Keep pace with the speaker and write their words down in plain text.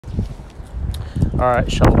All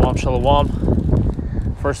right, shalom, shalom.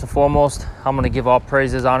 First and foremost, I'm going to give all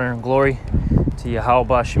praises, honor, and glory to Yahweh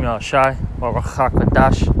B'Shem Yahushai, Baruch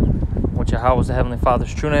HaKadosh, which Yahweh is the Heavenly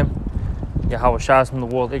Father's true name. Yahweh Shai, whom the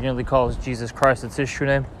world ignorantly calls Jesus Christ, it's his true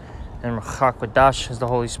name. And HaKadosh is the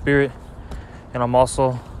Holy Spirit. And I'm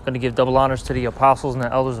also going to give double honors to the apostles and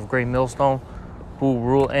the elders of Great Millstone who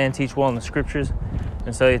rule and teach well in the scriptures.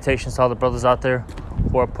 And salutations to all the brothers out there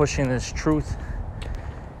who are pushing this truth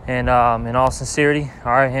and in all sincerity,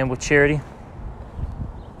 all right, and with charity.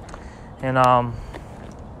 And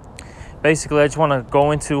basically, I just want to go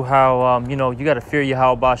into how, you got to fear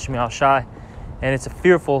Yahweh B'Shem Yahushai. And it's a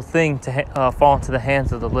fearful thing to fall into the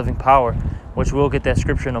hands of the living power, which we'll get that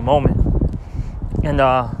scripture in a moment. And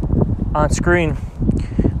on screen,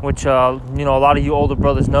 which, a lot of you older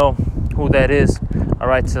brothers know who that is, all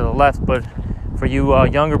right, to the left. But for you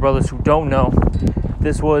younger brothers who don't know,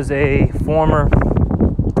 this was a former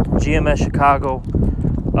GMS Chicago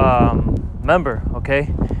member,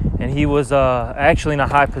 okay? And he was actually in a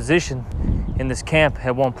high position in this camp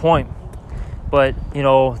at one point. But,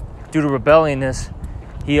 due to rebelliousness,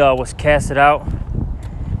 he was casted out.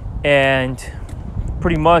 And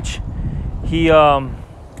pretty much he, let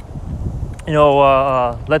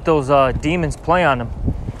those demons play on him,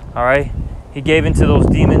 all right? He gave into those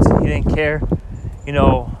demons. He didn't care,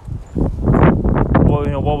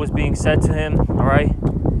 what was being said to him, all right?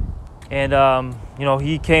 And,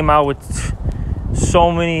 he came out with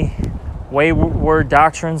so many wayward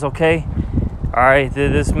doctrines, okay? All right,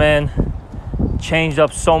 this man changed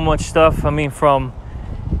up so much stuff. I mean, from,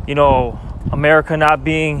 America not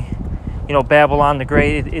being, Babylon the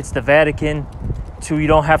Great, it's the Vatican, to you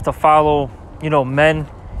don't have to follow, men.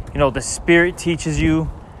 The Spirit teaches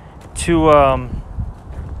you to,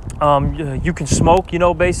 you can smoke,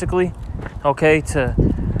 basically, okay?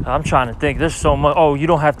 I'm trying to think. There's so much. Oh, you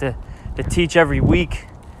don't have to teach every week.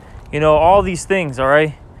 All these things, all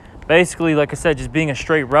right? Basically, like I said, just being a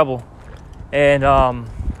straight rebel. And,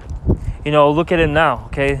 look at him now,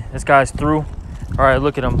 okay? This guy's through. All right,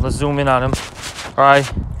 look at him. Let's zoom in on him. All right.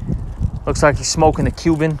 Looks like he's smoking a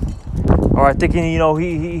Cuban. All right, thinking,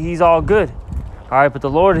 he's all good. All right, but the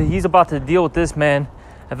Lord, he's about to deal with this man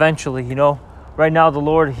eventually, Right now, the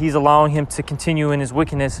Lord, he's allowing him to continue in his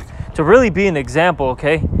wickedness, to really be an example,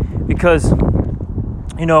 okay? Because,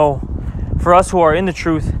 for us who are in the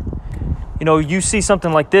truth, you see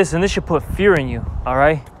something like this, and this should put fear in you, all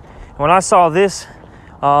right? And when I saw this,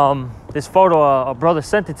 this photo, a brother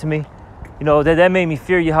sent it to me, that made me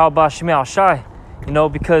fear Yahweh B'Shem Yahushai,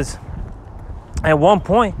 because at one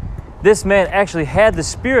point, this man actually had the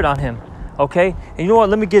Spirit on him, okay? And you know what?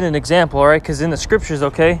 Let me get an example, all right? Because in the scriptures,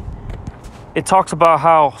 okay, it talks about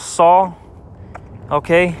how Saul,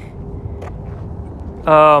 okay,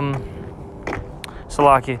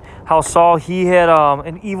 Salaki, how Saul, he had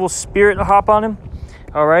an evil spirit hop on him,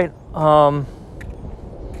 all right?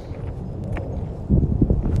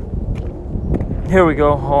 Here we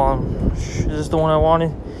go. Hold on. Is this the one I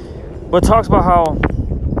wanted? But it talks about how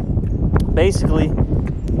basically,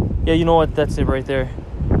 yeah, you know what? That's it right there.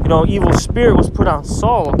 Evil spirit was put on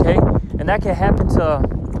Saul, okay? And that can happen to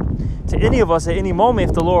any of us at any moment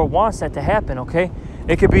if the Lord wants that to happen, okay?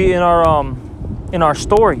 It could be in our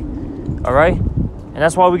story, all right? And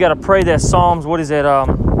that's why we got to pray that Psalms, what is it? I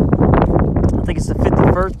think it's the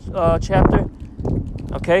 51st chapter,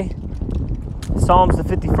 okay? Psalms, the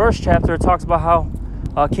 51st chapter, it talks about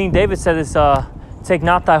how King David said this, take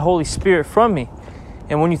not thy Holy Spirit from me.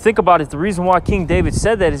 And when you think about it, the reason why King David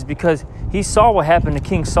said that is because he saw what happened to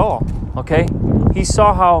King Saul, okay? He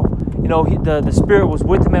saw how, the Spirit was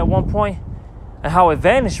with him at one point and how it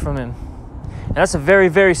vanished from him. And that's a very,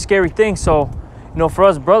 very scary thing. So, for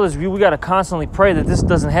us brothers, we got to constantly pray that this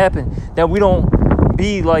doesn't happen, that we don't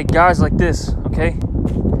be like guys like this, okay?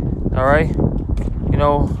 All right?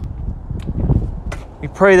 We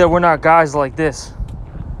pray that we're not guys like this.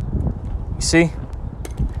 You see?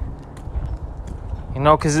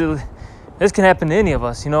 Because this can happen to any of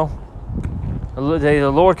us, The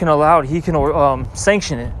Lord can allow it. He can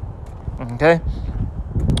sanction it, okay?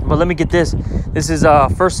 But let me get this. This is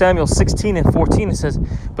 1 Samuel 16 and 14. It says,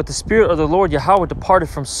 but the Spirit of the Lord Yahweh departed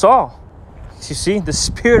from Saul. You see? The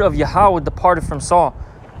Spirit of Yahweh departed from Saul.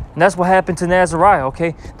 And that's what happened to Nazariah,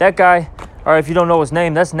 okay? That guy, all right, if you don't know his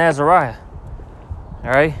name, that's Nazariah. All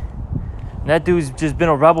right? And that dude's just been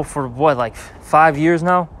a rebel for, what, like 5 years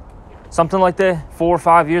now? Something like that? 4 or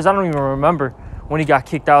 5 years? I don't even remember when he got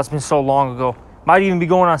kicked out. It's been so long ago. Might even be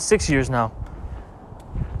going on 6 years now.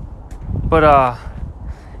 But,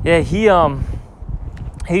 yeah,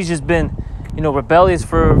 he's just been, rebellious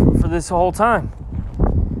for this whole time.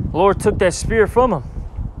 The Lord took that spirit from him.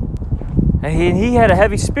 And he had a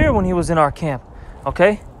heavy spirit when he was in our camp,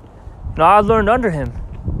 okay? You know, I learned under him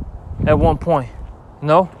at one point, you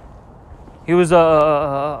know? He was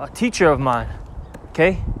a teacher of mine,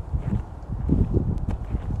 okay?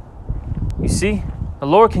 You see? The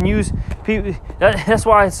Lord can use people. That's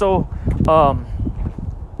why it's so,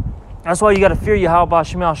 that's why you got to fear Yahweh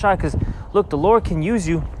Shem Shai, because, look, the Lord can use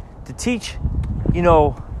you to teach, you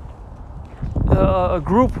know, a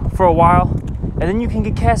group for a while, and then you can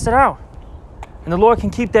get casted out. And the Lord can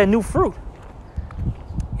keep that new fruit.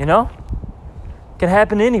 You know? It can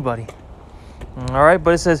happen to anybody. All right?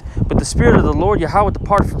 But it says, but the Spirit of the Lord, Yahweh,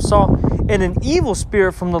 departed from Saul, and an evil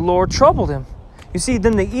spirit from the Lord troubled him. You see,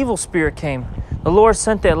 then the evil spirit came. The Lord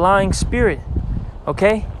sent that lying spirit.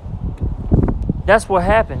 Okay? That's what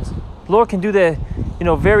happens. The Lord can do that, you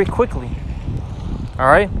know, very quickly. All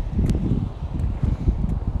right?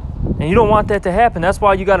 And you don't want that to happen. That's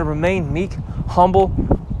why you got to remain meek, humble.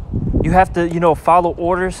 You have to, you know, follow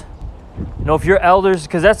orders. You know, if your elders,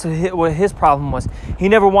 because that's what his problem was. He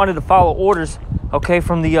never wanted to follow orders, okay,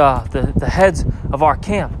 from the heads of our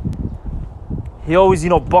camp. He always, you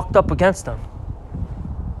know, bucked up against them.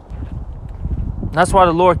 And that's why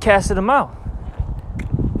the Lord casted him out.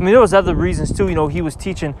 I mean, there was other reasons too. You know, he was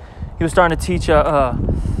starting to teach,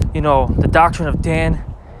 you know, the doctrine of Dan.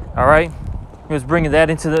 All right, he was bringing that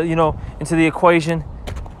into the, you know, into the equation.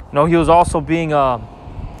 You know, he was also being, you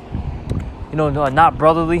know, not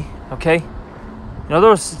brotherly. Okay, you know, there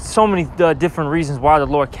was so many different reasons why the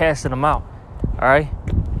Lord casted him out. All right,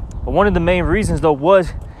 but one of the main reasons though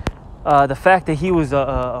was the fact that he was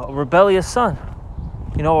a rebellious son.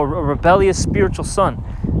 You know, a rebellious spiritual son.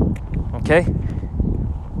 Okay.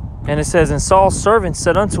 And it says, and Saul's servant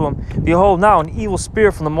said unto him, behold, now an evil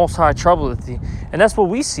spirit from the Most High troubleth thee. And that's what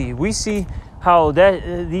we see. We see how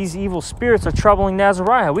that these evil spirits are troubling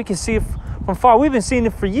Nazariah. We can see it from far. We've been seeing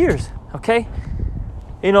it for years. Okay.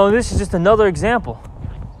 You know, this is just another example.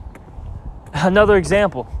 Another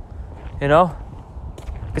example. You know.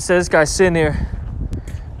 It says this guy's sitting there.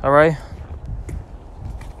 All right.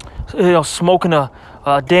 You know, smoking a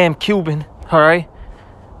damn Cuban. All right.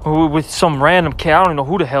 With some random cat. I don't even know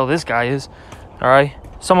who the hell this guy is. All right.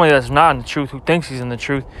 Somebody that's not in the truth, who thinks he's in the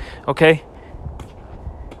truth. Okay.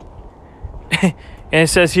 And it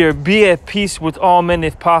says here, be at peace with all men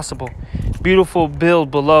if possible. Beautiful build,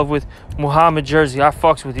 beloved, with Muhammad Jersey. I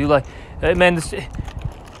fucks with you. Like, man,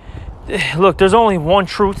 look, there's only one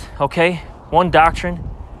truth, okay? One doctrine.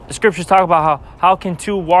 The scriptures talk about how can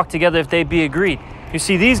two walk together if they be agreed. You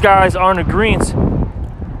see, these guys aren't agreeing,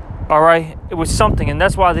 all right, it was something, and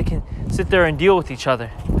that's why they can sit there and deal with each other.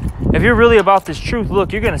 If you're really about this truth,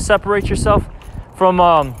 look, you're going to separate yourself from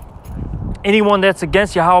anyone that's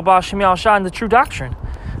against Yahweh Shem Shai and the true doctrine,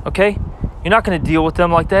 okay? You're not going to deal with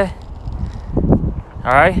them like that,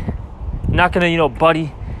 all right? You're not going to, you know,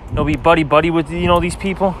 be buddy with, you know, these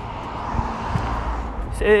people.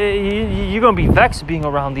 You're going to be vexed being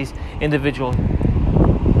around these individuals.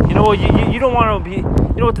 You know, you don't want to be,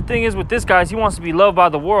 you know what the thing is with this guy is he wants to be loved by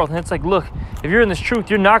the world. And it's like, look, if you're in this truth,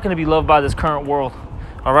 you're not going to be loved by this current world.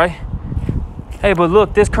 All right? Hey, but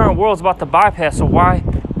look, this current world's about to bypass, so why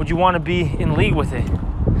would you want to be in league with it?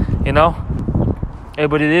 You know? Hey,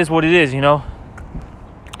 but it is what it is, you know?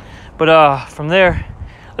 But from there,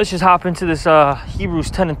 let's just hop into this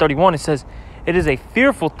Hebrews 10:31. It says, it is a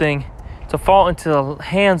fearful thing to fall into the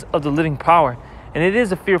hands of the living power. And it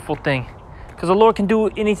is a fearful thing. Because the Lord can do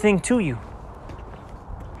anything to you.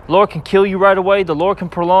 The Lord can kill you right away. The Lord can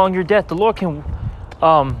prolong your death. The Lord can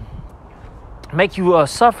make you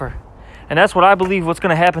suffer. And that's what I believe what's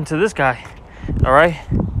going to happen to this guy. All right?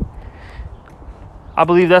 I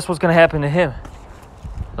believe that's what's going to happen to him.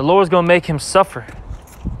 The Lord's going to make him suffer.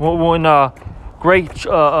 When great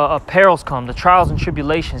perils come, the trials and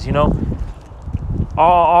tribulations, you know.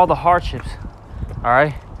 All the hardships. All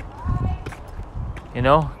right? You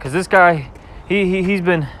know? Because this guy... He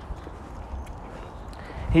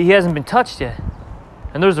hasn't been touched yet,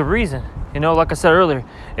 and there's a reason. You know, like I said earlier,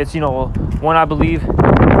 it's, you know, one, I believe,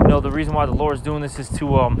 you know, the reason why the Lord is doing this is to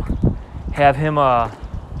have him you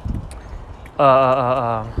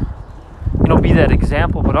know, be that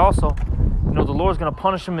example, but also, you know, the Lord's gonna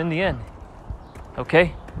punish him in the end.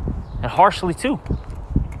 Okay, and harshly too,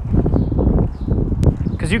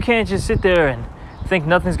 because you can't just sit there and think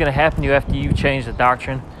nothing's gonna happen to you after you change the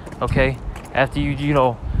doctrine. Okay. After you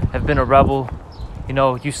know, have been a rebel, you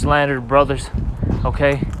know, you slandered brothers,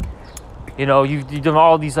 okay? You know, you've done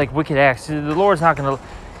all these, like, wicked acts. The Lord's not going to,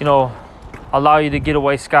 you know, allow you to get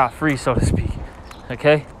away scot-free, so to speak,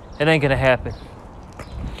 okay? It ain't going to happen.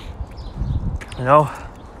 You know?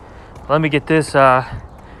 Let me get this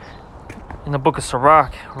in the book of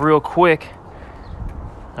Sirach real quick.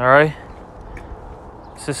 All right.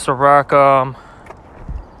 This is Sirach, the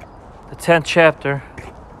 10th chapter.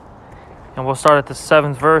 And we'll start at the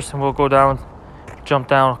 7th verse, and we'll go down, jump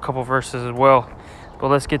down a couple verses as well. But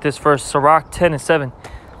let's get this first. Sirach 10 and 7.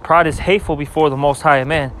 Pride is hateful before the Most High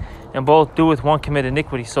man, and both doeth one commit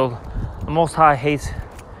iniquity. So the Most High hates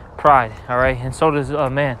pride, all right? And so does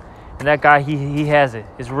man. And that guy, he has it.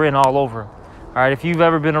 It's written all over him. All right, if you've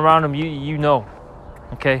ever been around him, you know,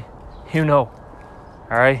 okay? You know,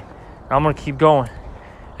 all right? Now I'm going to keep going.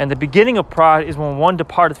 And the beginning of pride is when one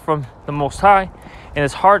departeth from the Most High, and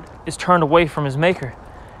his heart is turned away from his Maker.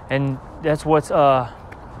 And that's what's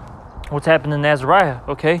happened to Nazariah,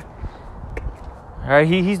 okay? All right,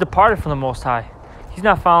 he's departed from the Most High. He's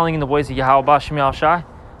not following in the ways of Yahweh Bashem Yahushai,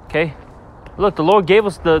 okay? Look, the Lord gave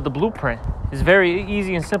us the blueprint. It's very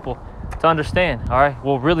easy and simple to understand, all right?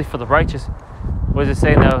 Well, really, for the righteous. What does it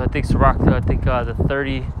say now? I think Sirach, the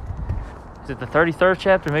 30, is it the 33rd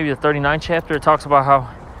chapter? Maybe the 39th chapter. It talks about how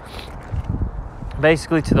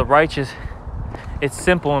basically to the righteous, it's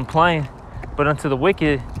simple and plain, but unto the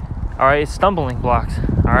wicked, all right, it's stumbling blocks,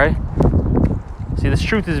 all right? See, this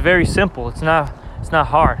truth is very simple. It's not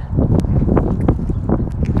hard.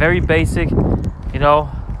 Very basic, you know.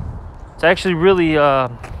 It's actually really,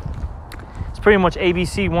 it's pretty much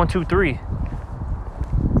ABC 1, 2, 3.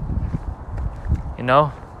 You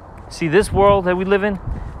know? See, this world that we live in,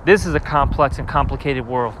 this is a complex and complicated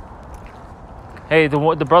world. Hey, the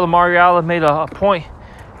brother Mariala made a point,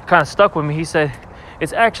 kind of stuck with me. He said,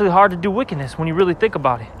 it's actually hard to do wickedness when you really think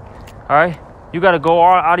about it. All right? You got to go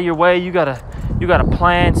out of your way. You got to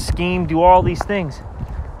plan, scheme, do all these things.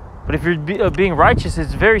 But if you're being righteous,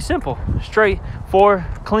 it's very simple, straightforward,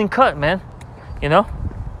 clean cut, man. You know?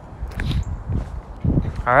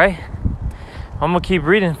 All right? I'm going to keep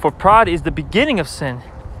reading. For pride is the beginning of sin.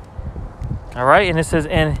 All right? And it says,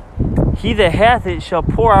 and he that hath it shall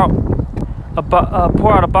pour out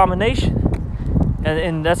abomination.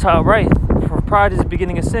 And that's how, right? For pride is the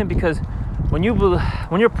beginning of sin, because when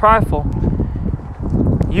you're prideful,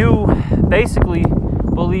 you basically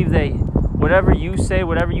believe that whatever you say,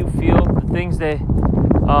 whatever you feel, the things that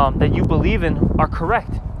you believe in are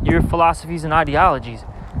correct. Your philosophies and ideologies.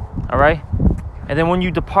 All right? And then when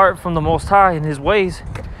you depart from the Most High and his ways,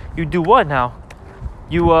 you do what now?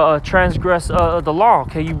 You transgress the law,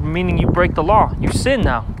 okay? Meaning you break the law. You sin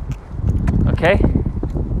now. Okay?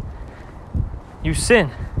 You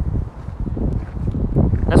sin.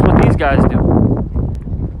 That's what these guys do.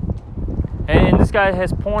 And this guy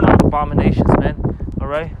has poured out abominations, man. All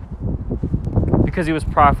right? Because he was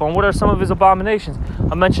prideful. And what are some of his abominations?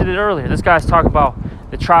 I mentioned it earlier. This guy's talking about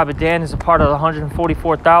the tribe of Dan is a part of the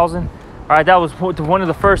 144,000. All right, that was one of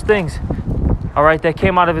the first things, all right, that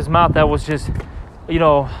came out of his mouth that was just, you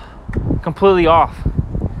know, completely off.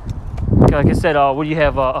 Like I said, what do you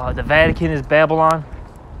have? The Vatican is Babylon.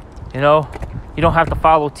 You know, you don't have to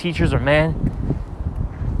follow teachers or man.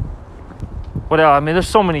 What else? I mean, there's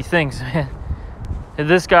so many things, man. And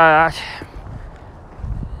this guy,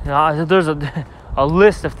 you know, there's a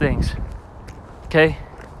list of things. Okay?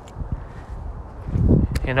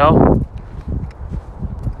 You know?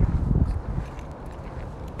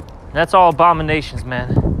 That's all abominations,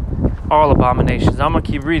 man. All abominations. I'm going to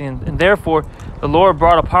keep reading. And therefore, the Lord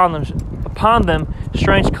brought upon them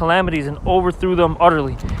strange calamities and overthrew them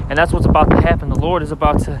utterly. And that's what's about to happen. The Lord is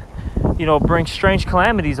about to, you know, bring strange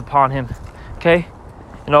calamities upon him. Okay?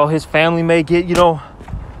 You know, his family may get, you know,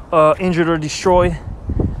 injured or destroyed.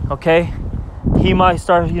 Okay? He might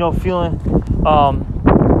start, you know, feeling,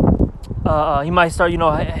 he might start, you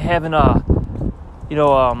know, having, you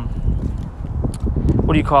know,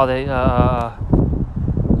 what do you call it?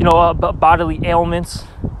 You know, bodily ailments.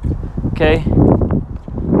 Okay?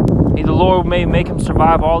 The Lord may make him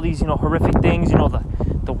survive all these, you know, horrific things. You know,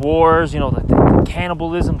 the wars. You know, the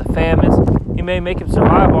cannibalism, the famines. He may make him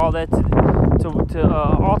survive all that to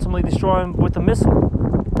ultimately destroy him with a missile.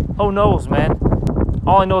 Who knows, man?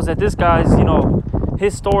 All I know is that this guy's, you know,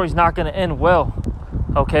 his story's not going to end well.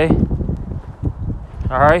 Okay?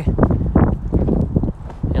 All right?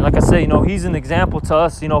 And like I said, you know, he's an example to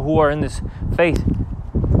us, you know, who are in this faith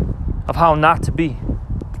of how not to be.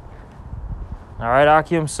 All right,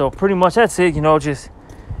 Akim. So pretty much that's it. You know, just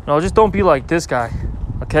don't be like this guy.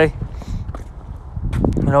 Okay.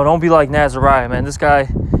 You know, don't be like Nazariah, man. This guy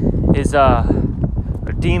is a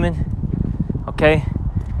demon. Okay.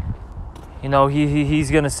 You know, he's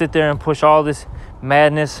gonna sit there and push all this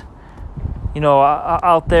madness, you know,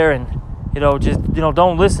 out there, and you know, just, you know,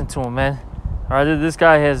 don't listen to him, man. All right, this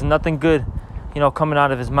guy has nothing good, you know, coming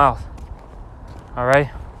out of his mouth. All right.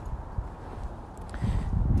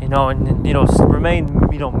 You know, and you know, remain,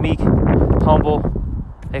 you know, meek, humble,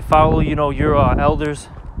 Hey, follow, you know, your elders,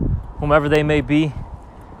 whomever they may be.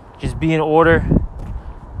 Just be in order.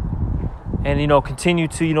 And, you know, continue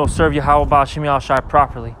to, you know, serve Yahweh B'Shem Yahushai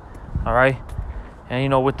properly. All right? And, you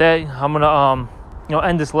know, with that, I'm going to, you know,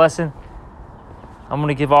 end this lesson. I'm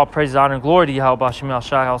going to give all praise, honor, and glory to Yahweh B'Shem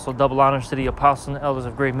Yahushai. Also, double honors to the apostles and elders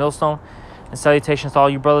of Great Millstone. And salutations to all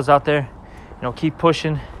you brothers out there. You know, keep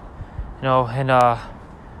pushing, you know, and,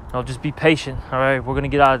 you know, just be patient. All right? We're going to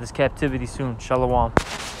get out of this captivity soon. Shalom.